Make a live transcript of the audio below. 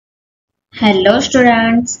Hello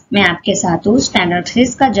students, मैं आपके साथ हूँ स्टैंडर्ड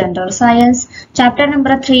 6 का general science chapter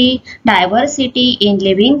number 3 diversity in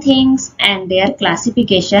living things and there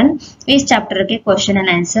classification. इस चैप्टर के क्वेश्चन एंड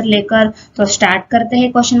आंसर लेकर तो स्टार्ट करते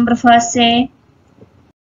हैं क्वेश्चन नंबर फर्स्ट से।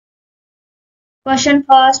 Question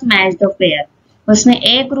first, match the pair. उसमें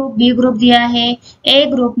ए ग्रुप बी ग्रुप दिया है। ए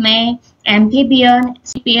ग्रुप में एम्फीबियन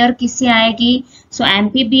पेयर किससे आएगी? सो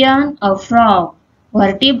amphibian a frog,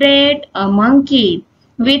 vertebrate a monkey,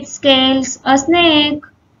 with scales a snake.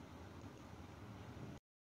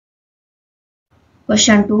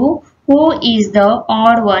 Question 2, who is the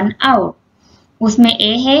odd one out? उसमें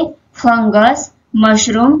A है fungus,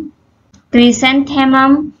 mushroom,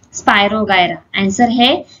 chrysanthemum, spirogyra. Answer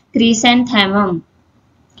है chrysanthemum.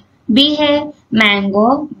 B है mango,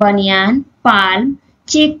 बनियान, पाल्म,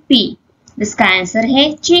 चिकपी। इसका answer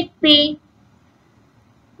है chickpea.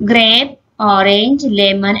 Grep, orange,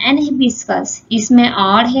 lemon and hibiscus. इसमें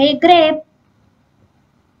odd है grep.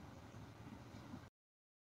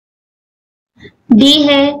 D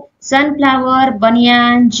है सनफ्लावर,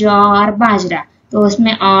 बनियान, जौ और बाजरा। तो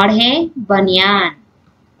उसमें ऑड है बनियान।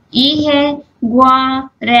 ई है गुआ,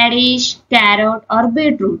 रेडिश, कैरोट और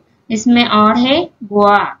बीटरूट। इसमें ऑड है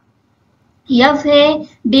गुआ। यफ है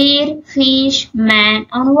डीर, फिश, मैन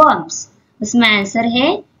और वर्म्स। उसमें आंसर है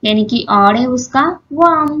यानी कि ऑड है उसका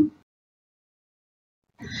worm.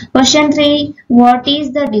 Question 3, what is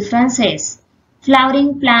the differences? Flowering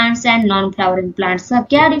plants and non flowering plants का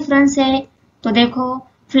क्या डिफरेंस है? तो देखो,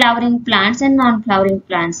 flowering plants and non flowering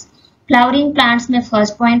plants. Flowering plants में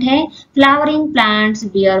फर्स्ट पॉइंट है flowering plants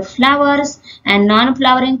beer flowers, and non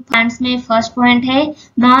flowering plants में first point है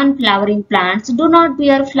non flowering plants do not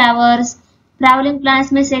bear flowers. Flowering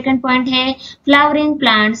plants में सेकंड पॉइंट है flowering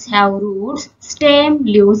plants have roots, stem,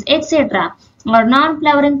 leaves etcetera. और non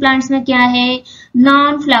flowering plants में क्या है?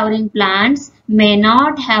 Non flowering plants may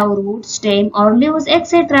not have root, stem or leaves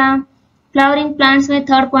etc. Flowering plants में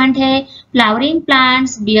third point है flowering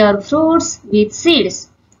plants bear fruits with seeds.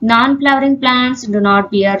 Non-flowering plants do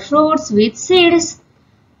not bear fruits with seeds.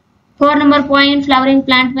 4 number point, flowering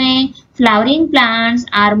plant में flowering plants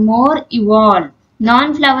are more evolved.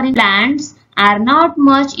 Non-flowering plants are not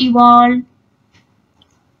much evolved.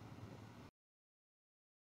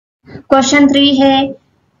 Question 3 है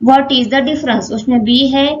what is the difference? उसमें B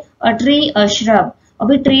है a tree a shrub.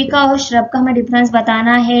 अभी tree का और shrub का हमें difference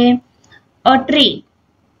बताना है। A tree,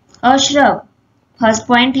 a shrub, first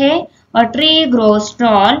point है a tree gross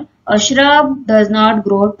toll, a shrub does not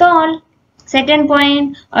grow toll. Second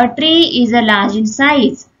point, a tree is a large in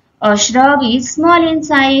size, a shrub is small in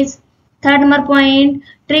size. Third number point,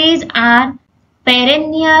 trees are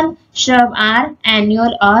perennial, shrub are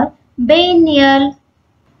annual और biennial.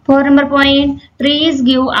 4 number point, trees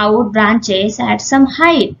give out branches at some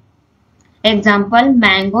height. Example,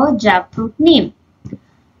 mango, jackfruit, neem.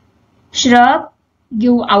 Shrub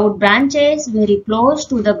give out branches very close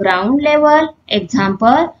to the ground level.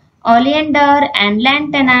 Example, oleander and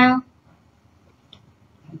lantana.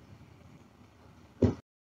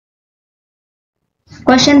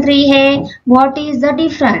 Question 3 है what is the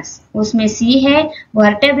difference? उसमें सी है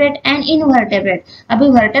vertebrate and इनवर्टेब्रेट। अभी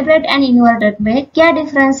vertebrate and इनवर्टेब्रेट में क्या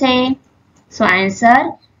difference है? So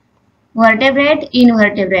answer vertebrate,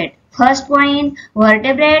 इनवर्टेब्रेट। First point,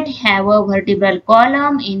 vertebrate have a vertebral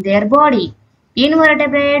column in their body,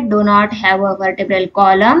 इनवर्टेब्रेट do not have a vertebral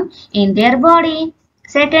column in their body.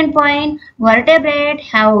 Second point, vertebrate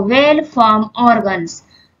have well form organs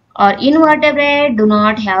or invertebrate do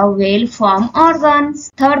not have well formed organs.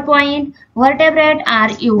 Third point, vertebrate are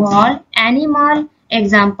evolved animal.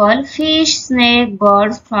 Example, fish, snake,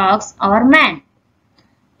 birds, fox or man.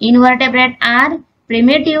 Invertebrate are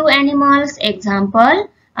primitive animals. Example,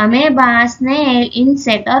 amoeba, snail,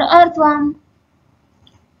 insect or earthworm.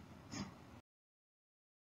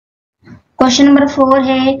 Question number 4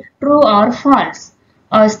 है true or false?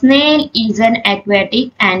 A snail is an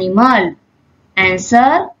aquatic animal.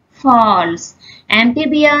 Answer, false.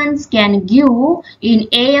 Amphibians can give in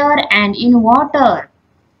air and in water.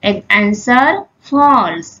 Answer,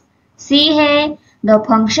 false. C है the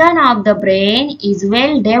function of the brain is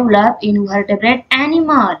well developed in vertebrate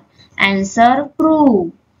animal. Answer,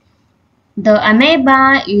 true. The amoeba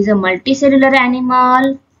is a multicellular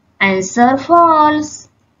animal. Answer, false.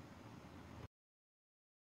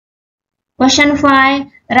 Question 5,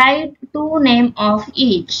 write two names of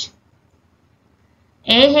each.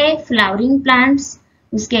 ए है flowering plants,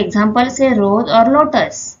 उसके example से रोज और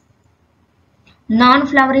lotus. Non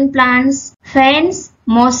flowering plants fence,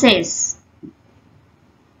 Moses.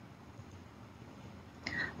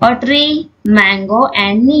 A tree, mango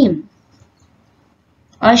and Neem.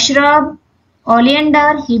 A shrub,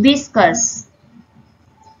 oleander, hibiscus.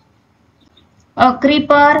 A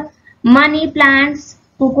creeper, money plants,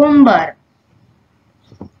 cucumber.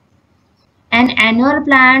 An annual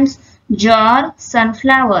plant, jar,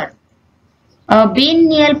 sunflower. A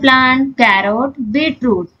biennial plant, carrot,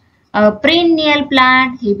 beetroot. A perennial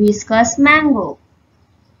plant, hibiscus, mango.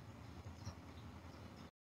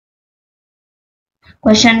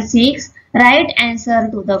 Question 6. Write answer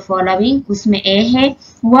to the following. उसमें A है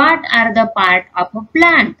What are the part of a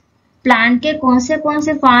plant? Plant के कौन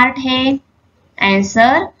से part है?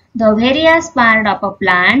 Answer The various part of a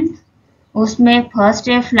plant. उसमें first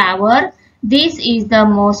है flower. This is the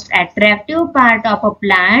most attractive part of a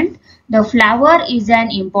plant. The flower is an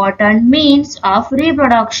important means of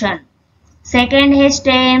reproduction. Second है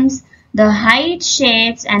stems. The height,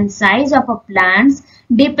 shapes and size of a plant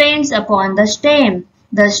depends upon the stem.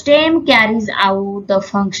 The stem carries out the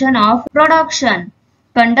function of production,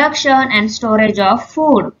 conduction and storage of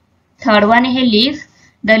food. Third one है leaf.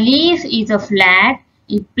 The leaf is a flat.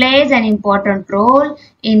 It plays an important role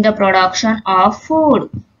in the production of food.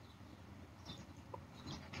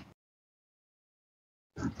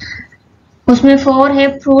 उसमें 4 है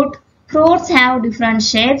fruit. Fruits have different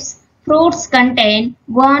shapes. Fruits contain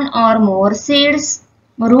one or more seeds.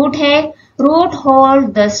 Root है root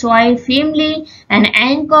hold the soil firmly and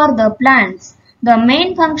anchor the plants. The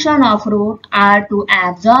main function of root are to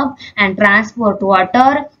absorb and transport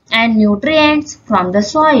water and nutrients from the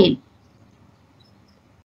soil.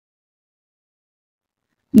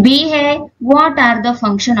 B है what are the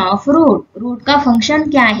function of root? Root का function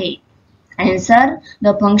क्या है? Answer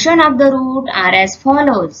the function of the root are as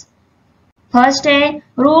follows. First है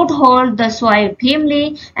root hold the soil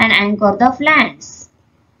firmly and anchor the plants.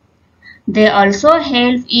 They also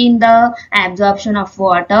help in the absorption of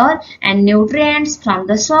water and nutrients from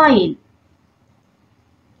the soil.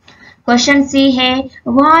 Question C है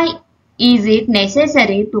Why is it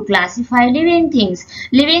necessary to classify living things?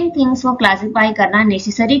 Living things को classify करना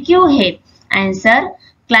necessary क्यों है? Answer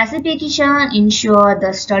Classification ensures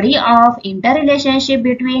the study of interrelationship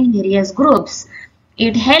between various groups.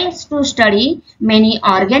 It helps to study many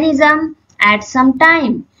organisms at some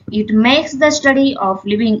time. It makes the study of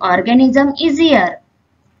living organism easier.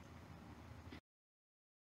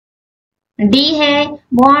 D है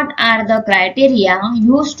What are the criteria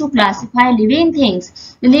used to classify living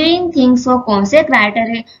things? Living things को कौन से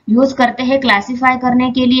criteria use करते हैं classify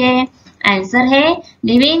करने के लिए? Answer है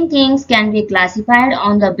Living things can be classified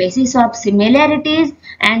on the basis of similarities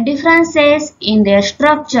and differences in their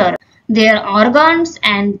structure, their organs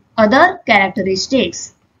and other characteristics.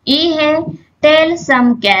 E है Tell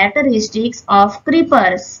some characteristics of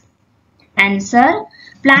creepers. Answer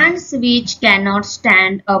Plants which cannot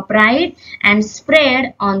stand upright and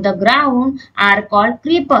spread on the ground are called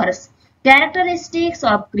creepers. Characteristics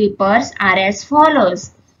of creepers are as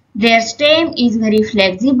follows. Their stem is very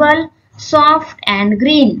flexible, soft and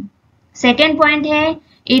green. Second point है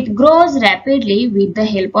It grows rapidly with the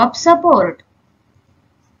help of support.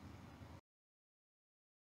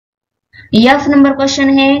 F number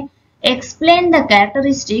question है Explain the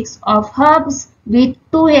characteristics of herbs with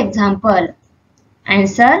 2 examples.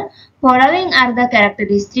 Answer Following are the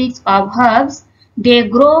characteristics of herbs. They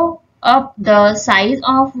grow up the size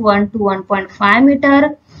of 1 to 1.5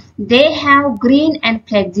 meter. They have green and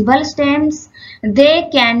flexible stems. They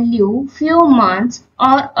can live few months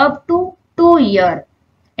or up to 2 years.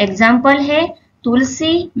 Example है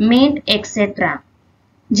tulsi, mint, etc.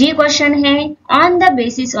 G question है On the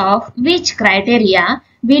basis of which criteria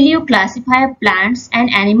will you classify plants and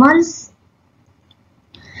animals?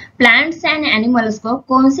 Plants and animals को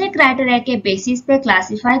कौन से criteria के basis पे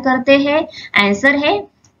classify करते हैं? Answer है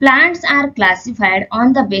Plants are classified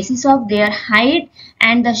on the basis of their height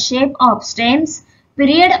and the shape of stems,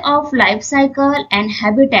 period of life cycle and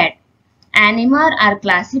habitat. Animals are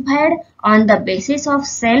classified on the basis of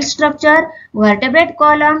cell structure, vertebrate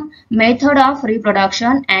column, method of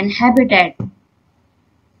reproduction and habitat.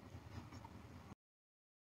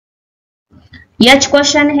 H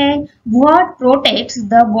question है What protects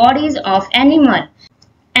the bodies of animal?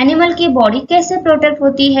 Animal की body कैसे protect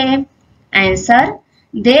होती है? Answer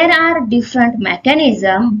There are different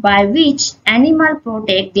mechanisms by which animal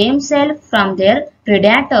protect themselves from their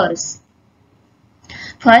predators.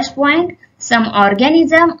 First point, some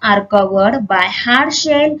organisms are covered by hard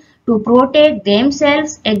shell to protect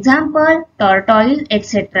themselves, example, tortoise,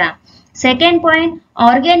 etc. Second point,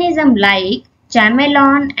 organisms like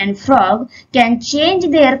chameleon and frog can change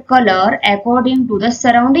their color according to the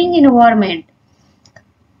surrounding environment.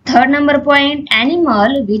 Third number point,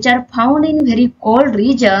 animals which are found in very cold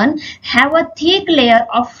region have a thick layer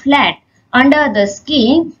of fat under the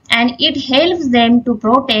skin and it helps them to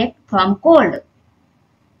protect from cold.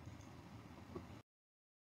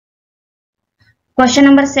 Question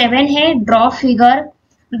number 7 है draw figure.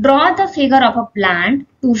 Draw the figure of a plant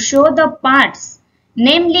to show the parts,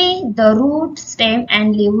 namely the root, stem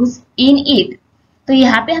and leaves in it. तो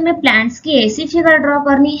यहाँ पे हमें plants की ऐसी figure draw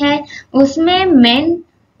करनी है उसमें main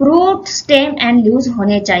root, stem and leaves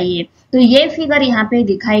होने चाहिए। तो ये फिगर यहाँ पे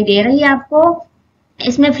दिखाई दे रही है आपको।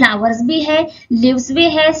 इसमें फ्लावर्स भी है, लीव्स भी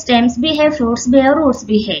है, स्टेम्स भी है, फ्रूट्स भी है और रूट्स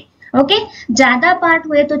भी है। ओके, ज्यादा पार्ट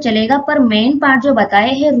हुए तो चलेगा पर मेन पार्ट जो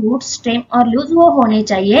बताए हैं रूट, स्टेम और लीव्स वो होने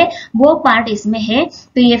चाहिए, वो पार्ट इसमें है।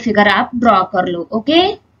 तो ये फिगर आप ड्रॉ कर लो। Okay,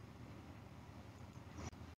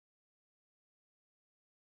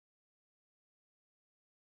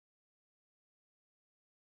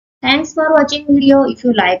 thanks for watching video. If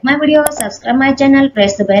you like my video, subscribe my channel,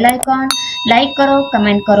 press the bell icon, like करो,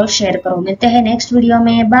 कमेंट करो, शेयर करो। मिलते हैं नेक्स्ट वीडियो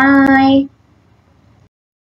में। बाय।